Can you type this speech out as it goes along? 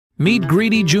Meet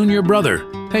Greedy Junior Brother.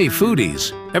 Hey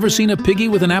foodies, ever seen a piggy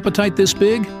with an appetite this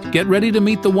big? Get ready to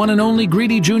meet the one and only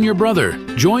Greedy Junior Brother.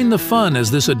 Join the fun as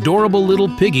this adorable little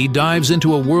piggy dives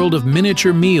into a world of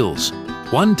miniature meals,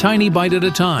 one tiny bite at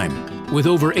a time. With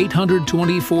over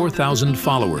 824,000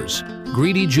 followers,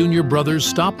 Greedy Junior Brother's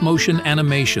stop-motion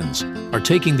animations are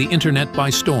taking the internet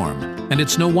by storm. And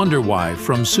it's no wonder why,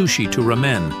 from sushi to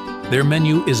ramen, their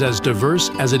menu is as diverse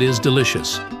as it is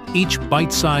delicious. Each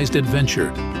bite-sized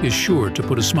adventure is sure to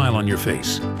put a smile on your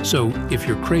face. So, if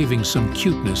you're craving some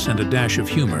cuteness and a dash of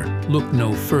humor, look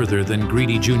no further than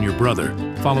Greedy Junior Brother.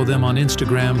 Follow them on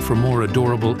Instagram for more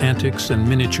adorable antics and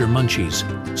miniature munchies.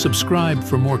 Subscribe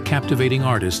for more captivating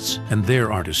artists and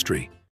their artistry.